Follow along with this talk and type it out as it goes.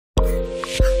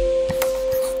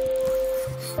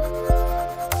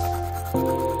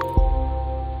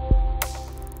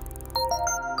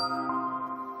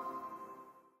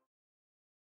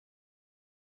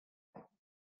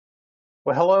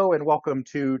Well, hello and welcome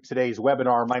to today's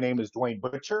webinar. My name is Dwayne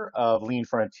Butcher of Lean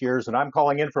Frontiers, and I'm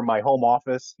calling in from my home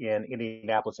office in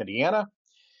Indianapolis, Indiana.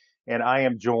 And I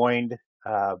am joined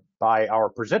by our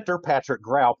presenter, Patrick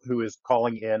Graup, who is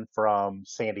calling in from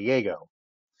San Diego.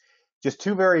 Just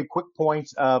two very quick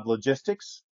points of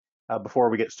logistics before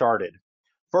we get started.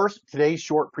 First, today's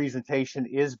short presentation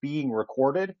is being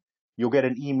recorded. You'll get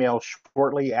an email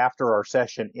shortly after our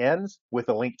session ends with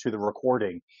a link to the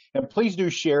recording. And please do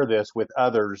share this with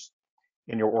others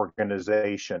in your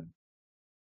organization.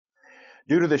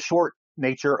 Due to the short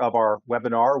nature of our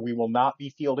webinar, we will not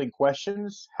be fielding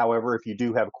questions. However, if you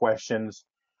do have questions,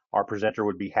 our presenter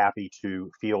would be happy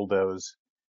to field those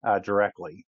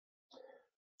directly.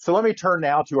 So let me turn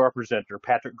now to our presenter,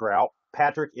 Patrick Graup.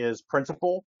 Patrick is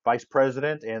Principal, Vice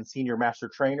President, and Senior Master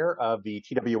Trainer of the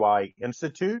TWI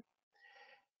Institute.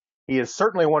 He is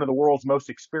certainly one of the world's most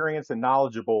experienced and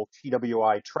knowledgeable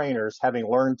TWI trainers, having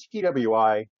learned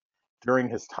TWI during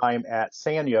his time at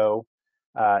Sanyo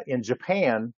in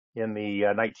Japan in the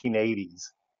 1980s.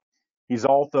 He's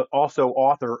also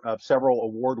author of several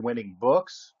award-winning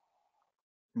books,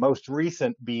 most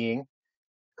recent being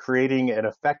Creating an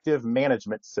Effective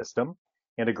Management System,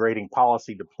 Integrating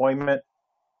Policy Deployment,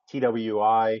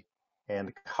 TWI,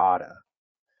 and CADA.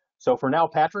 So for now,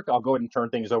 Patrick, I'll go ahead and turn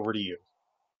things over to you.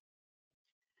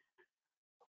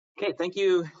 Okay, thank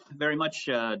you very much,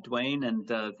 Dwayne, and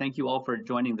thank you all for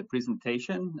joining the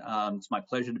presentation. It's my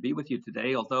pleasure to be with you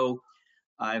today, although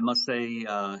I must say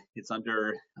it's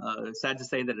sad to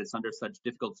say that it's under such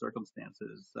difficult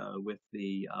circumstances with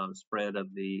the spread of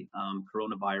the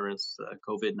coronavirus,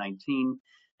 COVID-19,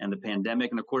 and the pandemic.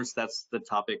 And of course, that's the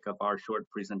topic of our short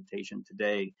presentation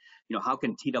today. You know, how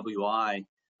can TWI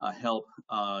help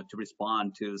to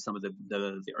respond to some of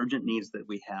the urgent needs that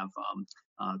we have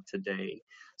today?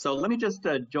 So let me just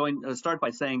start by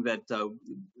saying that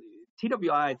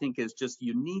TWI, I think, is just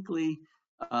uniquely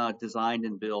designed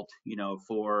and built, you know,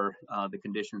 for the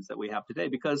conditions that we have today,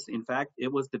 because in fact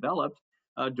it was developed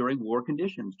during war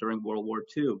conditions, during World War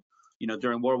II. You know,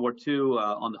 during World War II,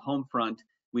 on the home front,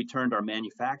 we turned our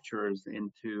manufacturers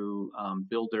into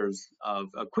builders of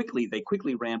they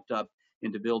quickly ramped up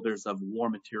into builders of war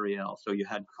material. So you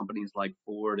had companies like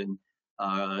Ford and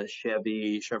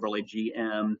Chevrolet,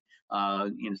 GM.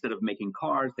 Instead of making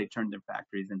cars, they turned their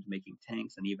factories into making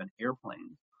tanks and even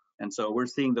airplanes. And so we're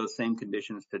seeing those same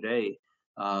conditions today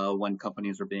when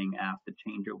companies are being asked to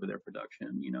change over their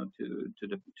production, you know,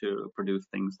 to produce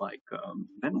things like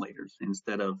ventilators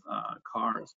instead of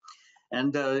cars.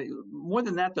 And more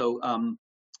than that, though,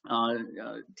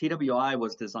 TWI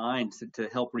was designed to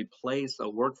help replace a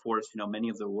workforce. You know, many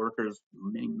of the workers,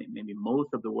 maybe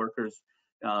most of the workers,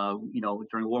 you know,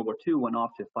 during World War II went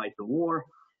off to fight the war.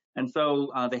 And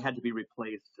so they had to be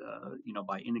replaced, you know,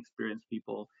 by inexperienced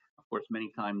people. Of course, many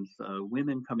times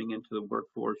women coming into the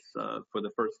workforce for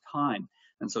the first time.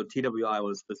 And so TWI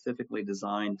was specifically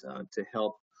designed to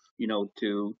help, you know,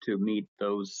 to meet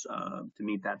those, to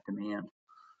meet that demand.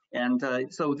 And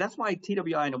so that's why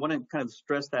TWI, and I want to kind of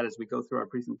stress that as we go through our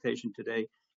presentation today,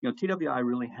 you know, TWI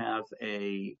really has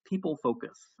a people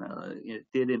focus. It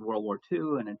did in World War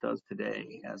II, and it does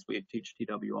today as we teach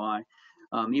TWI.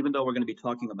 Even though we're going to be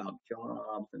talking about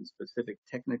jobs and specific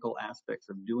technical aspects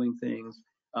of doing things,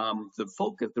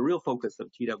 the real focus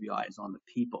of TWI is on the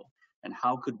people, and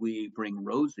how could we bring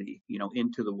Rosie, you know,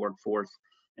 into the workforce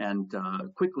and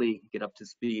quickly get up to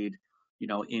speed, you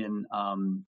know, in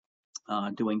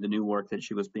doing the new work that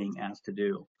she was being asked to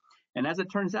do. And as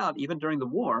it turns out, even during the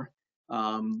war,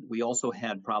 we also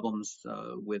had problems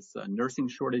with nursing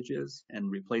shortages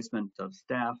and replacement of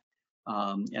staff.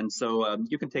 And so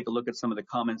you can take a look at some of the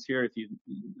comments here. If you,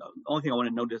 only thing I want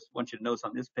you to notice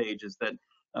on this page is that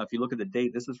if you look at the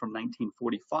date, this is from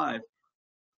 1945,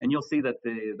 and you'll see that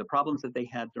the problems that they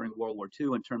had during World War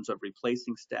II in terms of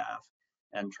replacing staff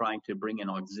and trying to bring in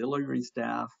auxiliary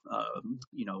staff,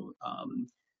 you know,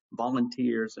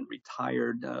 volunteers and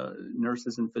retired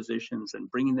nurses and physicians,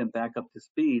 and bringing them back up to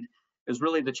speed is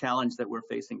really the challenge that we're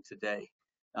facing today.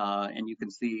 And you can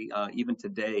see even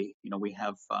today, you know, we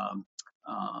have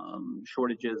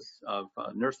shortages of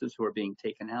nurses who are being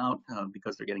taken out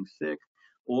because they're getting sick,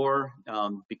 or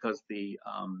because the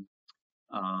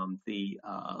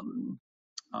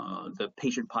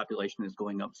patient population is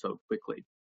going up so quickly.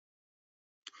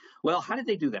 Well, how did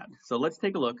they do that? So let's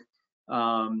take a look.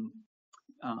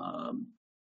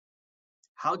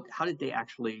 How did they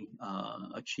actually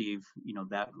achieve, you know,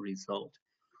 that result?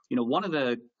 You know, one of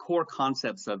the core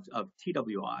concepts of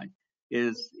TWI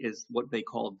is what they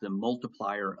call the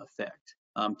multiplier effect.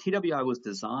 TWI was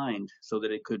designed so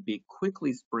that it could be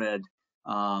quickly spread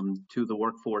to the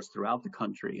workforce throughout the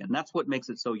country. And that's what makes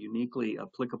it so uniquely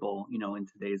applicable, in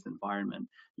today's environment.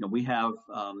 We have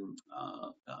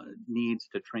needs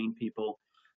to train people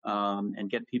and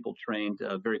get people trained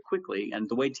very quickly. And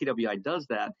the way TWI does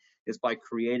that is by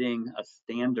creating a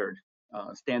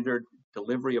standard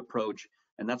delivery approach.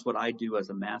 And that's what I do as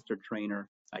a master trainer.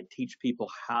 I teach people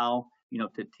how,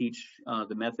 to teach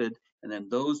the method, and then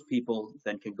those people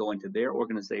then can go into their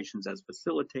organizations as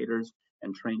facilitators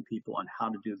and train people on how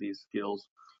to do these skills.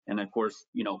 And of course,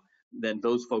 then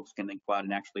those folks can then go out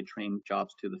and actually train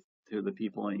jobs to the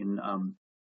people in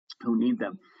who need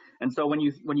them. And so when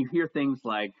you hear things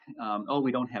like, oh,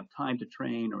 we don't have time to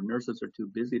train, or nurses are too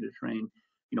busy to train,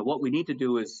 what we need to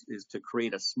do is to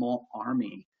create a small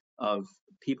army of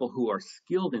people who are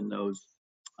skilled in those,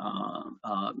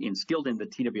 skilled in the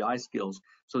TWI skills,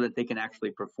 so that they can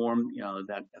actually perform,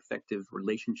 that effective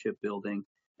relationship building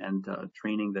and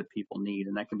training that people need,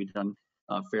 and that can be done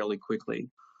fairly quickly.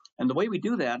 And the way we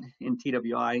do that in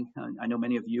TWI, I know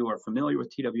many of you are familiar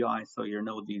with TWI, so you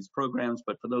know these programs,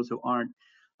 but for those who aren't,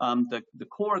 the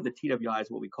core of the TWI is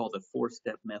what we call the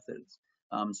 4-step methods.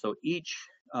 So each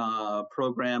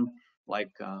program,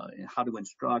 like how to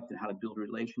instruct and how to build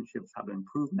relationships, how to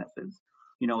improve methods,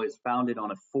 is founded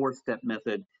on a 4-step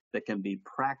method that can be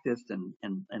practiced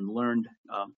and learned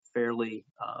fairly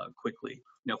quickly.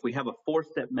 If we have a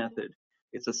 4-step method,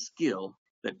 it's a skill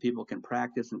that people can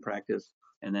practice,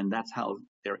 and then that's how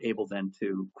they're able then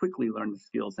to quickly learn the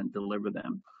skills and deliver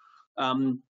them.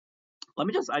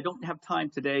 I don't have time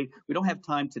today. We don't have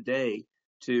time today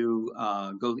to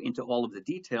go into all of the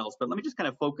details, but let me just kind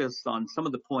of focus on some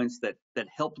of the points that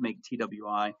helped make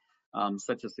TWI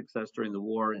such a success during the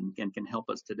war and can help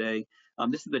us today.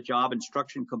 This is the job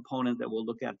instruction component that we'll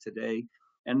look at today.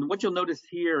 And what you'll notice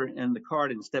here in the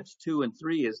card in steps 2 and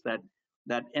 3 is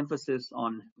that emphasis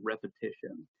on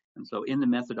repetition. And so in the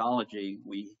methodology,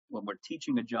 when we're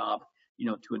teaching a job,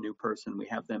 to a new person,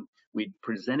 we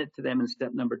present it to them in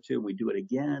step number 2, and we do it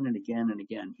again and again and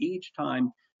again, each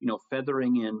time,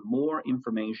 feathering in more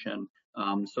information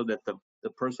so that the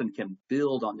person can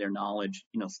build on their knowledge,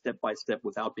 step by step,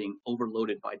 without being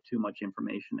overloaded by too much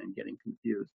information and getting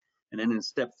confused. And then in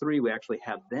step 3, we actually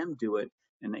have them do it.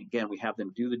 And again, we have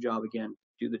them do the job again,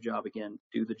 do the job again,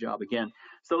 do the job again,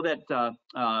 so that,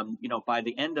 by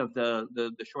the end of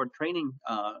the short training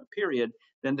period,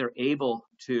 then they're able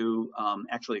to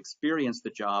actually experience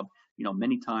the job,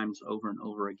 many times over and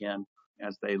over again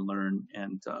as they learn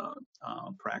and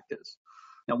practice.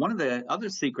 Now, one of the other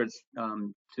secrets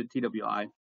to TWI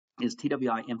is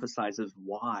TWI emphasizes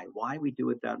why we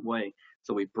do it that way.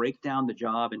 So we break down the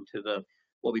job into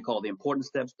what we call the important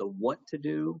steps, the what to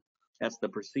do, that's the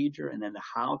procedure, and then the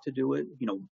how to do it,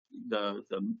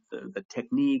 the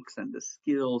techniques and the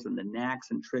skills and the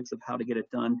knacks and tricks of how to get it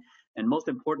done. And most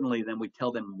importantly, then we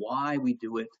tell them why we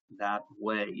do it that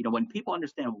way. When people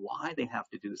understand why they have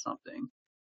to do something,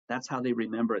 that's how they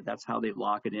remember it. That's how they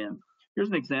lock it in. Here's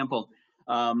an example.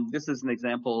 This is an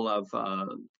example of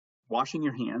washing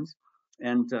your hands.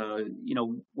 And,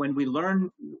 when we learn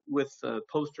with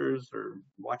posters or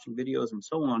watching videos and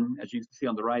so on, as you can see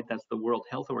on the right, that's the World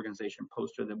Health Organization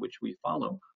poster that which we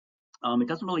follow. It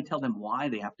doesn't really tell them why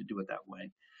they have to do it that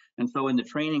way. And so in the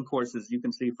training courses, you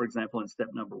can see, for example, in step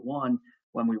number 1,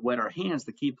 when we wet our hands,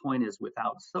 the key point is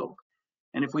without soap.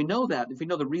 And if we know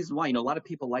the reason why, a lot of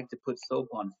people like to put soap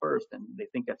on first, and they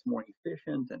think that's more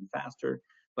efficient and faster.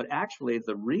 But actually,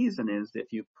 the reason is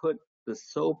if you put the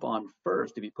soap on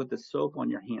first, if you put the soap on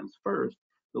your hands first,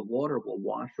 the water will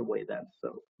wash away that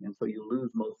soap. And so you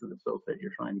lose most of the soap that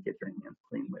you're trying to get your hands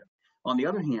clean with. On the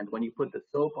other hand, when you put the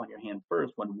soap on your hand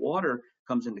first, when water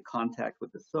comes into contact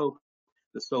with the soap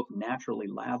naturally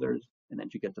lathers, and then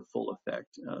you get the full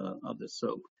effect of the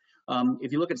soap.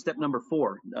 If you look at step number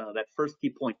 4, that first key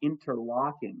point,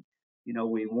 interlocking,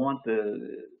 we want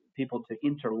the people to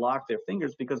interlock their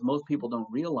fingers, because most people don't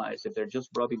realize if they're just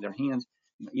rubbing their hands,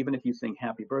 even if you sing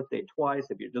happy birthday twice,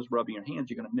 if you're just rubbing your hands,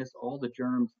 you're going to miss all the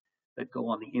germs that go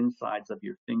on the insides of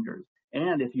your fingers.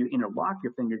 And if you interlock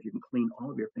your fingers, you can clean all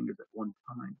of your fingers at one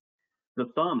time. The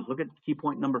thumbs, look at key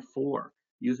point number 4,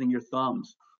 using your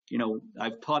thumbs.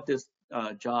 I've taught this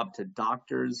job to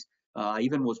doctors. I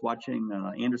even was watching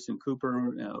Anderson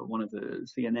Cooper, one of the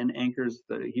CNN anchors.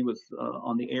 He was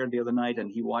on the air the other night,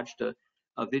 and he watched a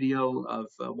video of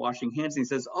washing hands. And he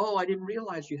says, "Oh, I didn't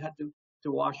realize you had to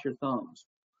wash your thumbs."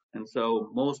 And so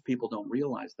most people don't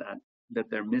realize that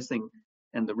they're missing.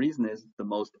 And the reason is the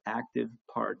most active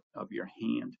part of your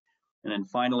hand. And then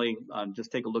finally,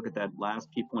 just take a look at that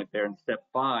last key point there in step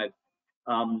 5.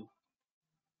 Sorry,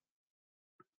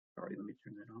 let me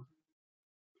turn that off.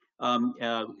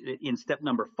 In step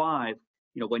number 5,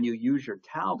 when you use your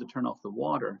towel to turn off the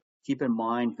water, keep in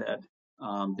mind that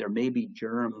there may be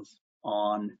germs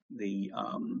on the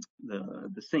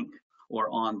sink or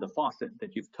on the faucet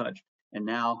that you've touched. And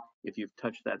now, if you've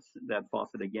touched that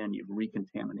faucet again, you've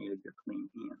recontaminated your clean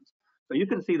hands. So you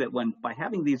can see that by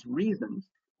having these reasons,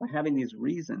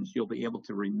 you'll be able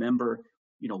to remember,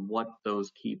 what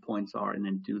those key points are, and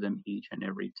then do them each and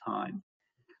every time.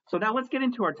 So now let's get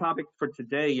into our topic for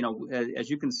today. As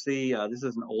you can see, this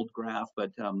is an old graph,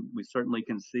 but we certainly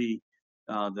can see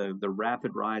the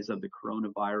rapid rise of the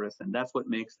coronavirus, and that's what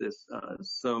makes this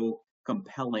so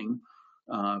compelling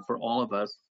for all of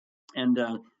us. And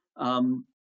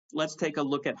let's take a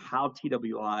look at how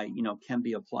TWI, can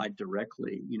be applied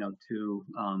directly, to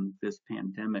this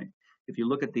pandemic. If you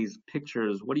look at these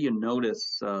pictures, what do you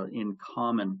notice in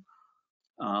common?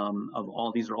 Of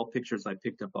all these are all pictures I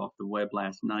picked up off the web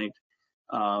last night.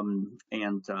 Anyway,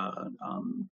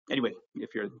 give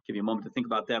you a moment to think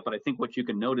about that. But I think what you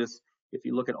can notice if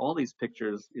you look at all these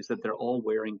pictures is that they're all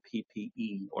wearing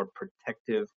PPE, or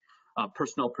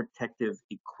personal protective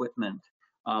equipment.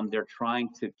 They're trying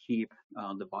to keep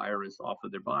the virus off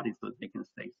of their bodies so that they can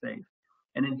stay safe.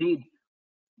 And indeed,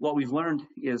 what we've learned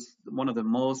is one of the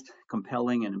most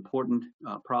compelling and important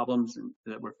problems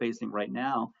that we're facing right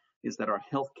now is that our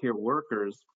healthcare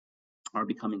workers are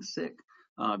becoming sick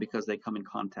because they come in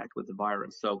contact with the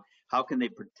virus. So how can they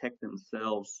protect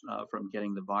themselves from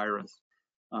getting the virus?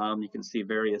 You can see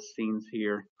various scenes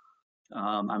here.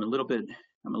 I'm a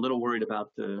little worried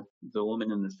about the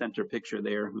woman in the center picture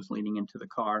there who's leaning into the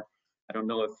car. I don't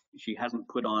know if she hasn't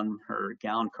put on her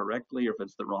gown correctly or if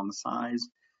it's the wrong size,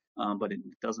 but it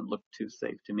doesn't look too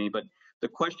safe to me. But the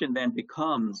question then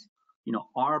becomes,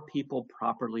 are people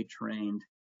properly trained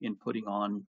in putting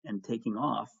on and taking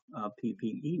off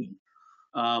PPE?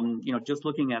 Just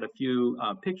looking at a few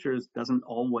pictures doesn't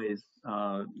always,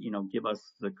 give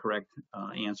us the correct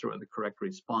answer or the correct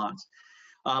response.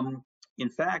 In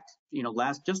fact,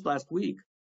 just last week,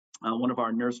 one of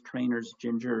our nurse trainers,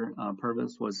 Ginger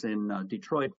Purvis, was in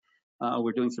Detroit.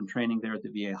 We're doing some training there at the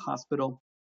VA hospital,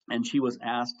 and she was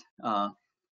asked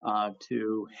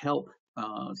to help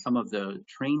some of the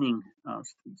training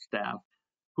staff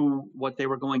who what they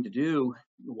were going to do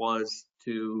was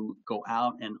to go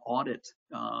out and audit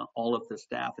all of the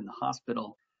staff in the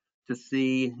hospital to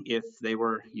see if they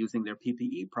were using their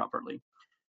PPE properly.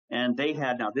 And they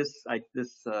had, now this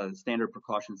standard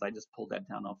precautions, I just pulled that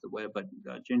down off the web, but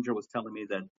Ginger was telling me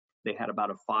that they had about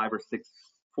a 4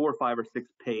 or 5 or 6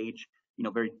 page,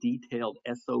 very detailed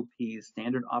SOPs,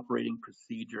 standard operating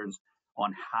procedures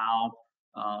on how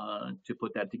to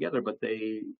put that together. But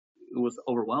it was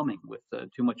overwhelming with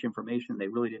too much information. They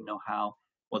really didn't know how.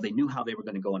 Well, they knew how they were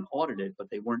going to go and audit it, but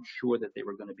they weren't sure that they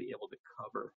were going to be able to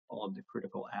cover all of the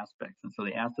critical aspects. And so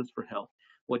they asked us for help.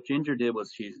 What Ginger did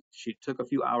was she took a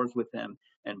few hours with them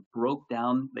and broke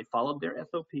down. They followed their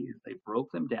SOPs. They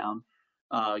broke them down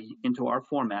into our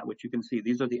format, which you can see.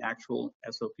 These are the actual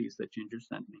SOPs that Ginger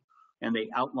sent me, and they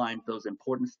outlined those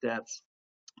important steps,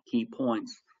 key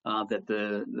points that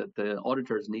the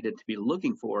auditors needed to be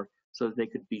looking for, so that they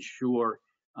could be sure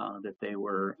that they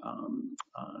were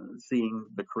seeing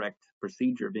the correct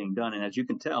procedure being done. And as you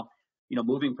can tell,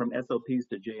 moving from SOPs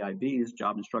to JIBs,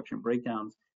 job instruction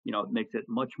breakdowns, it makes it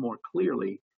much more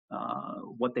clearly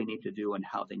what they need to do and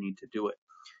how they need to do it.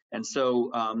 And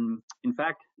so, in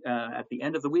fact, at the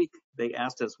end of the week, they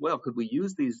asked us, well, could we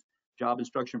use these job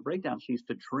instruction breakdown sheets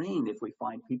to train if we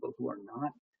find people who are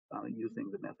not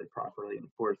using the method properly? And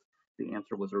of course, the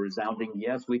answer was a resounding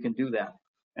yes, we can do that.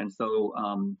 And so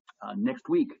next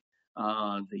week,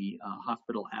 the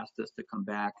hospital asked us to come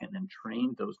back and then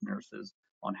train those nurses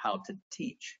on how to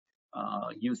teach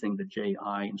using the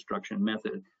JI instruction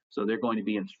method. So they're going to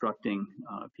be instructing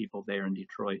people there in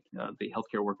Detroit, the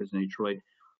healthcare workers in Detroit,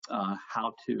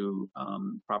 how to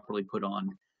properly put on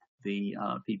the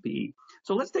PPE.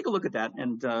 So let's take a look at that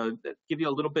and give you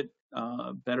a little bit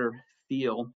better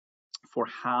feel for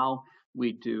how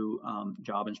we do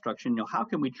job instruction. How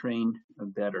can we train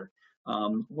better?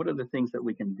 What are the things that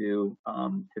we can do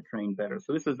to train better?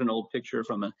 So this is an old picture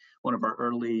from one of our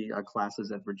early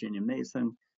classes at Virginia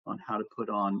Mason on how to put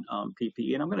on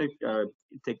PPE. And I'm going to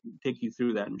take you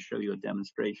through that and show you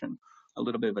a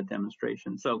little bit of a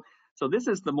demonstration. So this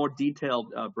is the more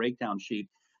detailed breakdown sheet.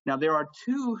 Now there are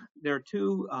two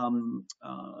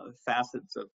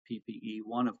facets of PPE.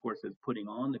 One, of course, is putting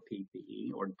on the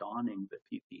PPE or donning the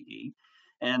PPE,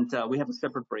 and we have a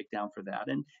separate breakdown for that.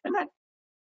 And that,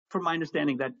 from my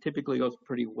understanding, that typically goes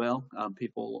pretty well.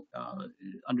 People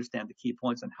understand the key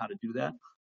points on how to do that.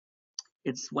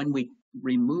 It's when we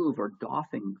remove or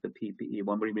doffing the PPE,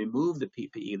 when we remove the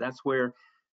PPE, that's where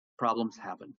problems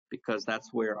happen, because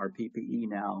that's where our PPE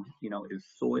now, is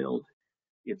soiled.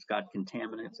 It's got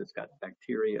contaminants, it's got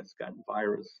bacteria, it's got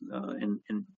virus, and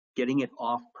getting it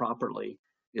off properly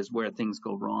is where things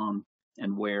go wrong,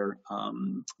 and where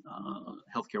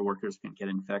healthcare workers can get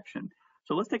infection.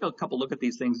 So let's take a couple look at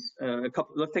these things.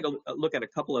 Let's take a look at a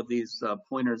couple of these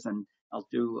pointers, and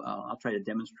I'll try to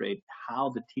demonstrate how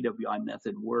the TWI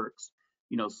method works,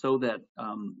 so that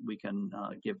we can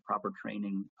give proper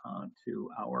training to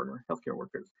our healthcare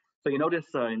workers. So you notice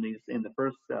in the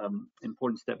first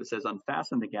important step, it says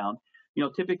unfasten the gown.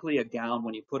 Typically a gown,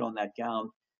 when you put on that gown,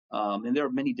 and there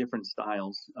are many different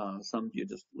styles. Some you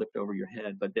just lift over your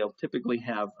head, but they'll typically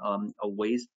have a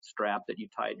waist strap that you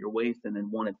tie at your waist, and then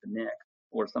one at the neck,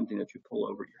 or something that you pull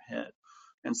over your head.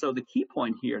 And so the key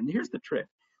point here, and here's the trick,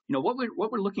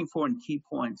 what we're looking for in key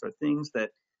points are things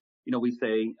that, we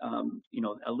say,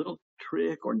 a little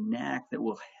trick or knack that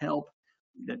will help,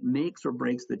 that makes or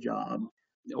breaks the job,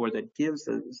 or that gives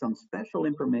some special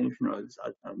information, or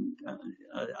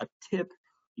a tip,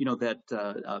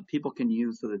 that people can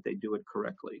use so that they do it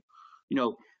correctly.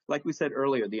 Like we said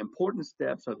earlier, the important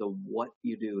steps are the what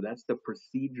you do. That's the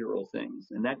procedural things,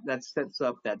 and that sets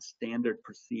up that standard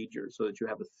procedure so that you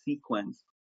have a sequence.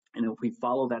 And if we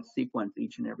follow that sequence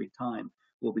each and every time,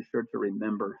 we'll be sure to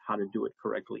remember how to do it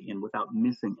correctly and without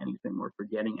missing anything or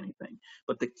forgetting anything.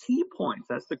 But the key points,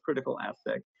 that's the critical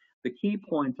aspect. The key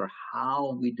points are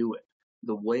how we do it,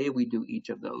 the way we do each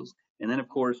of those. And then, of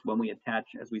course, when we attach,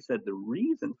 as we said, the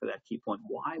reason for that key point,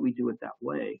 why we do it that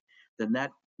way, then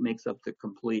that makes up the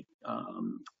complete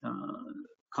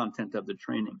content of the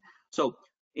training. So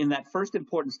in that first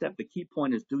important step, the key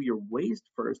point is do your waist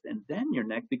first and then your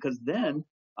neck, because then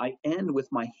I end with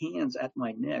my hands at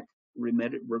my neck,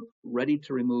 ready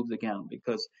to remove the gown.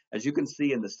 Because as you can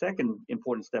see in the second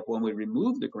important step, when we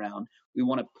remove the gown, we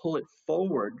want to pull it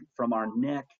forward from our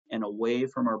neck and away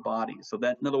from our body. So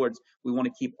that, in other words, we want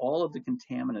to keep all of the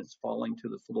contaminants falling to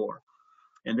the floor.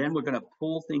 And then we're going to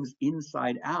pull things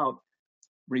inside out,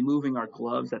 removing our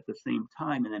gloves at the same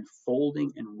time, and then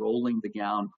folding and rolling the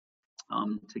gown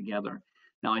together.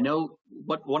 Now, I know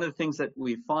one of the things that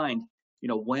we find,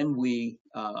 when we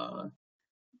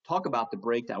talk about the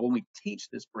breakdown, when we teach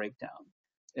this breakdown,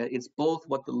 it's both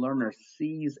what the learner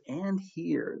sees and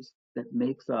hears that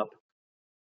makes up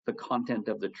the content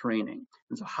of the training.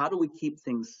 And so how do we keep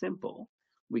things simple?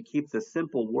 We keep the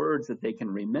simple words that they can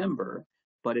remember,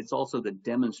 but it's also the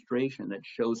demonstration that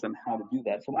shows them how to do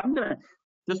that. So I'm going to,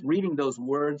 just reading those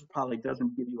words probably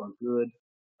doesn't give you a good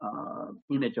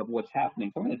image of what's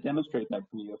happening. So I'm going to demonstrate that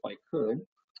for you if I could.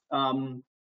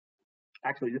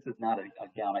 Actually, this is not a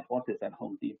gown. I bought this at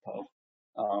Home Depot.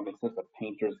 It's just a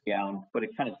painter's gown, but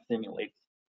it kind of simulates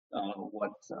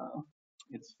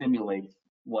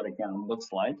what a gown looks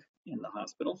like in the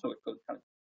hospital. So it kind of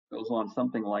goes on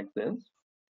something like this.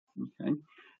 Okay.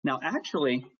 Now,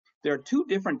 actually, there are two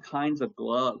different kinds of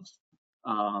gloves,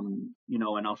 and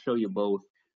I'll show you both.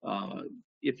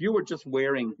 If you were just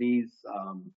wearing these,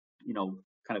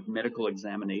 kind of medical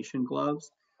examination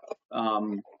gloves,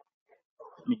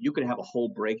 you could have a whole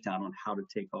breakdown on how to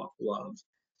take off gloves.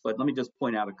 But let me just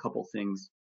point out a couple things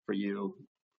for you,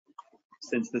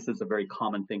 since this is a very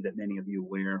common thing that many of you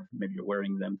wear. Maybe you're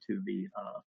wearing them to the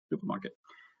supermarket.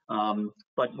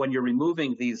 But when you're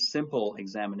removing these simple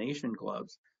examination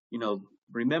gloves,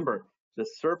 remember, the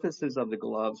surfaces of the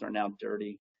gloves are now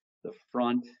dirty. The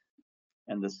front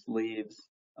and the sleeves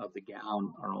of the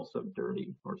gown are also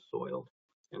dirty or soiled.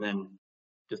 And then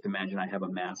just imagine I have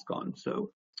a mask on. So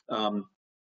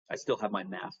I still have my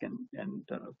mask and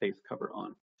face cover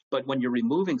on. But when you're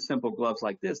removing simple gloves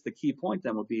like this, the key point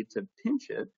then would be to pinch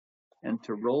it and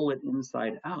to roll it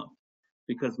inside out.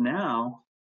 Because now,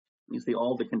 you see,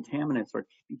 all the contaminants are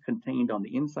contained on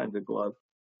the inside of the glove,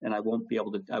 and I won't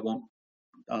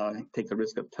take the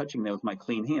risk of touching them with my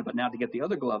clean hand. But now to get the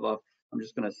other glove off, I'm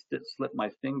just going to slip my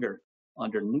finger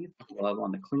underneath the glove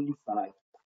on the clean side,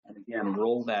 and again,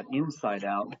 roll that inside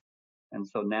out. And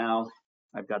so now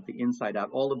I've got the inside out.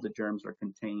 All of the germs are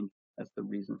contained. That's the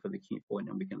reason for the key point,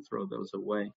 and we can throw those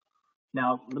away.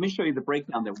 Now, let me show you the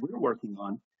breakdown that we're working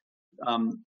on.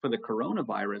 For the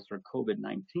coronavirus or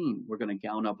COVID-19, we're going to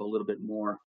gown up a little bit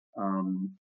more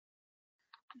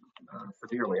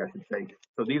severely, I should say.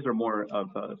 So these are more of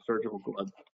surgical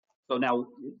gloves. So now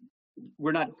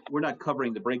we're not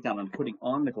covering the breakdown on putting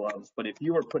on the gloves, but if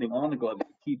you were putting on the gloves, the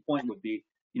key point would be,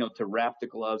 to wrap the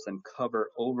gloves and cover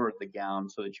over the gown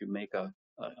so that you make a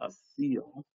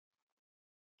seal.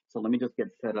 So let me just get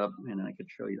set up, and I could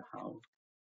show you how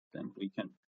then we can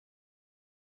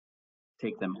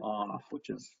take them off, which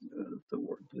is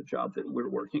the job that we're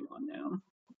working on now.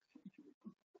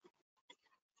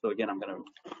 So again, I'm going to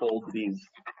fold the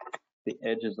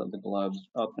edges of the gloves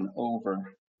up and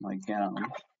over my gown.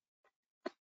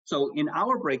 So in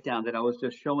our breakdown that I was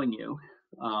just showing you,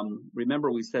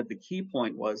 remember we said the key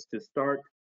point was to start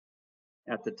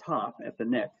at the top, at the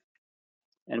neck,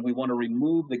 and we want to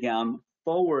remove the gown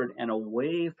forward and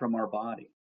away from our body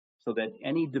so that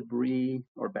any debris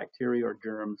or bacteria or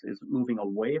germs is moving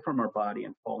away from our body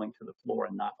and falling to the floor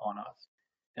and not on us.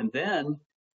 And then,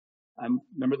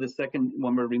 remember the second,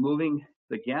 when we're removing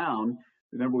the gown,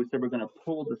 remember we said we're going to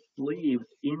pull the sleeves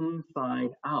inside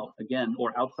out, again,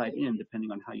 or outside in,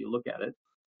 depending on how you look at it,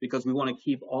 because we want to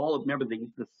keep all of, remember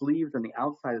the sleeves and the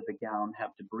outside of the gown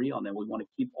have debris on them. We want to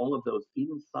keep all of those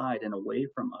inside and away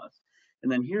from us.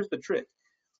 And then here's the trick.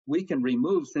 We can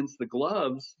remove, since the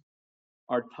gloves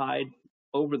are tied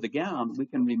over the gown, we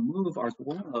can remove our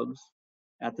gloves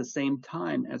at the same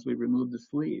time as we remove the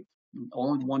sleeves,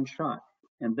 all in one shot.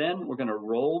 And then we're going to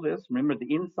roll this. Remember,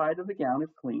 the inside of the gown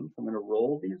is clean, so I'm going to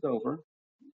roll these over,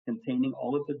 containing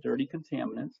all of the dirty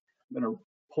contaminants. I'm going to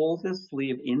pull this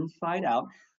sleeve inside out.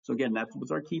 So again, that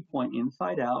was our key point,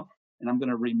 inside out. And I'm going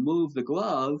to remove the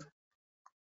glove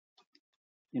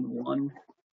in one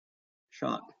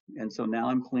shot. And so now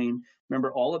I'm clean.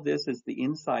 Remember, all of this is the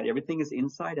inside. Everything is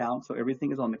inside out, so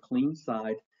everything is on the clean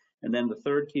side. And then the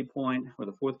third key point, or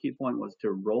the fourth key point, was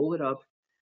to roll it up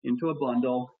into a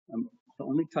bundle. I'm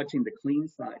only touching the clean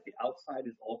side. The outside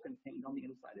is all contained on the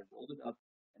inside. I rolled it up,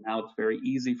 and now it's very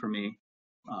easy for me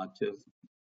to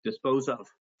dispose of.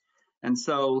 And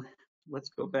so let's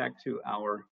go back to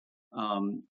our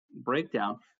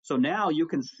breakdown. So now you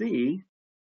can see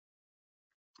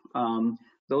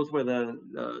those were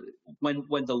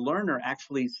when the learner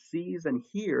actually sees and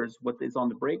hears what is on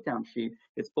the breakdown sheet,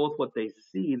 it's both what they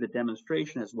see, the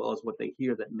demonstration, as well as what they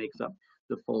hear that makes up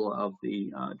the full of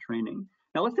the training.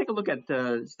 Now let's take a look at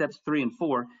steps 3 and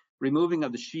 4, removing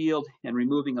of the shield and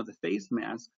removing of the face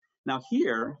mask. Now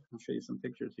here, I'll show you some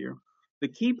pictures here. The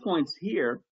key points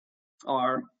here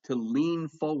are to lean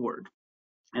forward.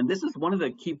 And this is one of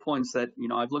the key points that,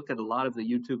 I've looked at a lot of the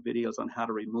YouTube videos on how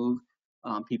to remove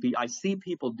PPE. I see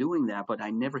people doing that, but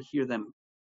I never hear them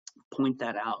point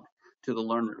that out to the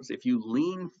learners. If you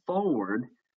lean forward,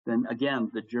 then again,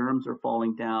 the germs are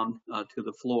falling down to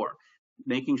the floor,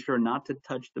 making sure not to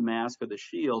touch the mask or the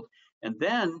shield. And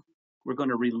then we're going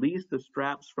to release the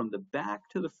straps from the back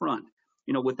to the front.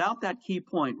 Without that key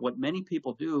point, what many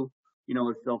people do,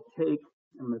 is they'll take,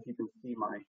 I don't know if you can see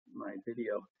my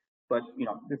video, but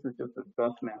this is just a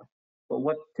dust mask. But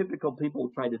what typical people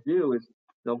try to do is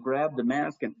they'll grab the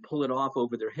mask and pull it off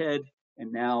over their head,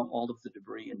 and now all of the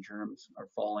debris and germs are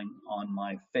falling on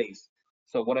my face.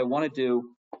 So what I want to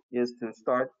do is to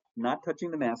start not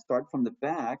touching the mask, start from the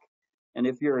back. And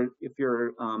if your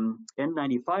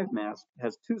N95 mask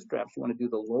has 2 straps, you want to do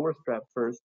the lower strap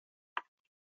first,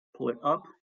 pull it up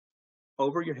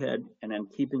over your head, and then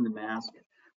keeping the mask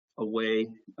away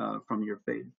from your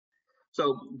face.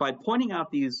 So by pointing out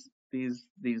these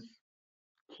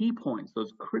key points,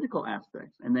 those critical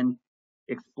aspects, and then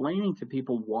explaining to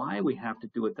people why we have to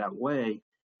do it that way,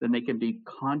 then they can be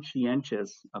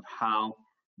conscientious of how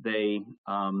they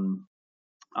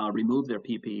remove their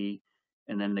PPE,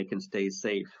 and then they can stay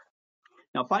safe.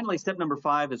 Now, finally, step number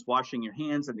 5 is washing your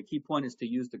hands, and the key point is to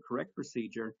use the correct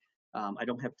procedure. I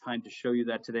don't have time to show you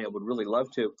that today. I would really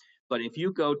love to. But if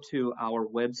you go to our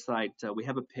website, we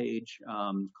have a page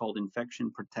called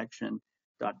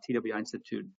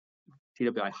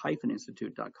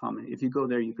infectionprotection.twi-institute.com. If you go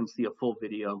there, you can see a full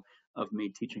video of me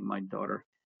teaching my daughter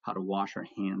how to wash her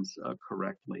hands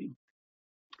correctly.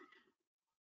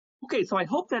 Okay, so I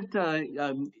hope that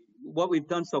what we've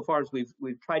done so far is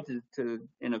we've tried to,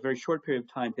 in a very short period of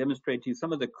time, demonstrate to you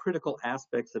some of the critical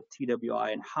aspects of TWI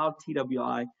and how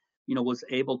TWI was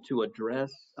able to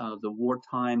address the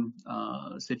wartime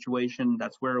situation.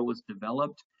 That's where it was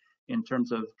developed in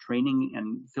terms of training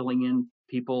and filling in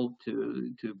people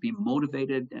to be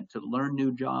motivated and to learn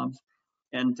new jobs.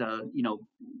 And,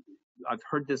 I've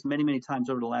heard this many times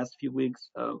over the last few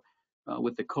weeks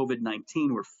with the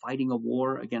COVID-19. We're fighting a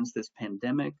war against this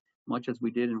pandemic, much as we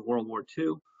did in World War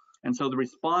II. And so the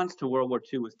response to World War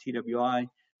II was TWI,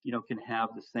 can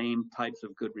have the same types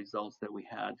of good results that we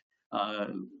had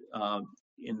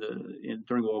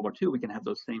during World War II. We can have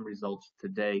those same results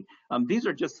today. These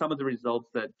are just some of the results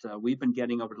that we've been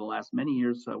getting over the last many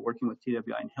years working with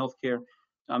TWI in healthcare.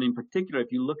 In particular,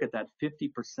 if you look at that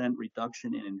 50%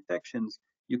 reduction in infections,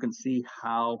 you can see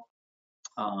how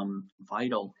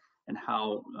vital and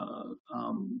how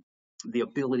the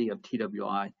ability of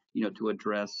TWI, to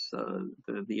address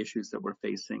the issues that we're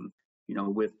facing,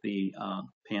 with the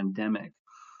pandemic.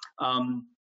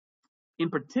 in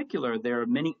particular, there are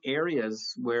many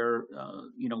areas where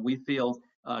we feel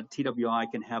TWI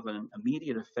can have an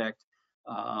immediate effect.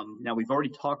 Now, we've already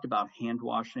talked about hand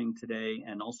washing today,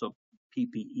 and also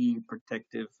PPE,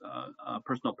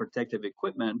 personal protective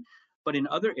equipment. But in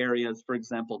other areas, for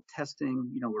example,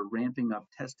 testing, we're ramping up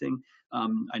testing.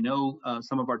 I know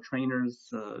some of our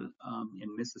trainers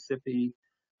in Mississippi,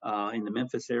 in the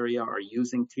Memphis area, are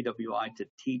using TWI to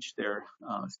teach their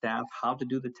staff how to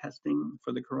do the testing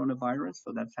for the coronavirus.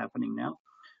 So that's happening now.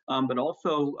 But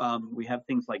also, we have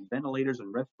things like ventilators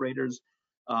and respirators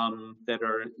that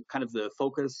are kind of the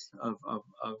focus of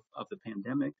the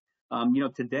pandemic.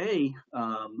 Today,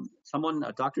 a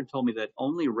doctor told me that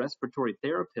only respiratory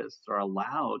therapists are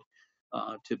allowed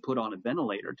to put on a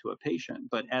ventilator to a patient.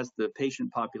 But as the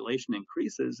patient population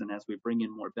increases and as we bring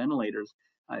in more ventilators,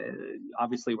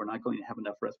 obviously we're not going to have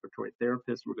enough respiratory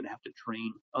therapists. We're going to have to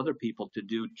train other people to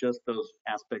do just those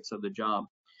aspects of the job,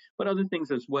 but other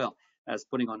things as well, as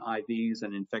putting on IVs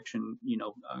and infection,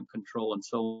 control and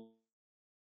so on.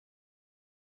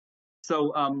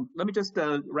 So let me just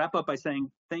wrap up by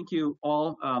saying thank you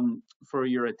all for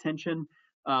your attention.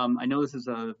 I know this is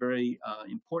a very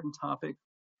important topic.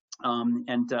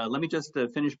 And let me just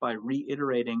finish by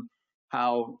reiterating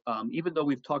how, even though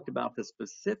we've talked about the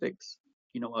specifics,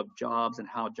 of jobs and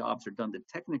how jobs are done, the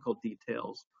technical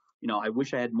details, I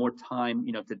wish I had more time,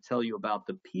 to tell you about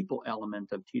the people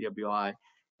element of TWI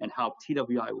and how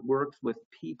TWI works with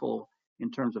people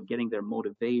in terms of getting their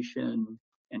motivation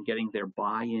and getting their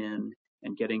buy-in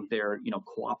and getting their,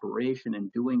 cooperation and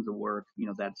doing the work,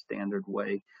 that standard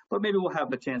way. But maybe we'll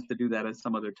have a chance to do that at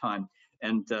some other time.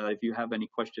 And if you have any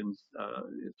questions,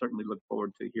 certainly look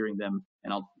forward to hearing them,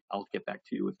 and I'll get back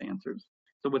to you with answers.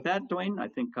 So with that, Dwayne, I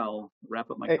think I'll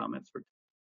wrap up my comments for.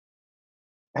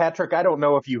 Patrick, I don't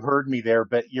know if you heard me there,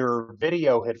 but your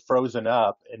video had frozen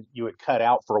up and you had cut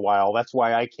out for a while. That's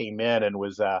why I came in and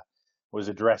was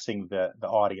addressing the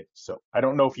audience. So I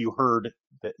don't know if you heard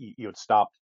that you had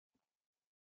stopped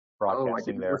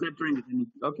broadcasting there. Was that during the?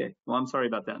 Okay. Well, I'm sorry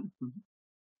about that.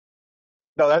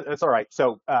 No, that's all right.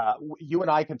 So you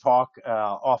and I can talk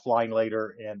offline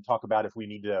later and talk about if we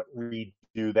need to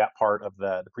redo that part of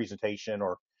the presentation,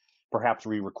 or perhaps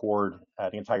re-record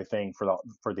the entire thing for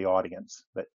the audience.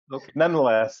 But okay.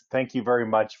 Nonetheless, thank you very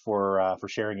much for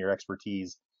sharing your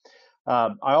expertise.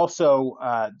 I also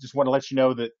just want to let you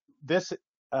know that this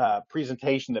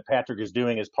presentation that Patrick is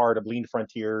doing is part of Lean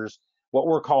Frontiers, what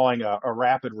we're calling a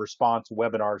rapid response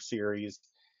webinar series,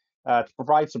 to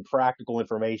provide some practical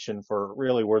information for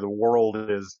really where the world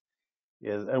is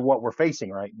and what we're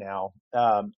facing right now.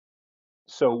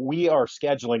 So we are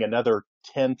scheduling another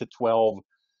 10 to 12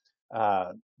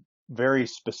 very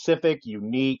specific,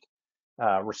 unique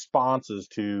responses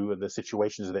to the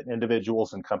situations that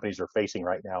individuals and companies are facing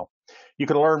right now. You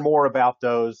can learn more about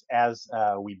those as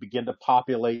we begin to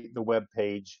populate the web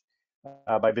page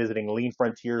by visiting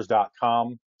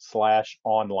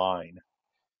leanfrontiers.com/online.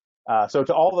 So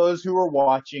to all those who are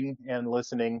watching and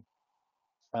listening,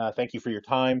 thank you for your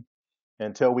time.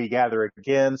 Until we gather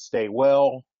again, stay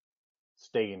well,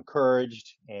 stay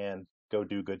encouraged, and go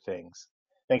do good things.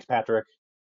 Thanks, Patrick.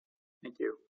 Thank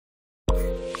you.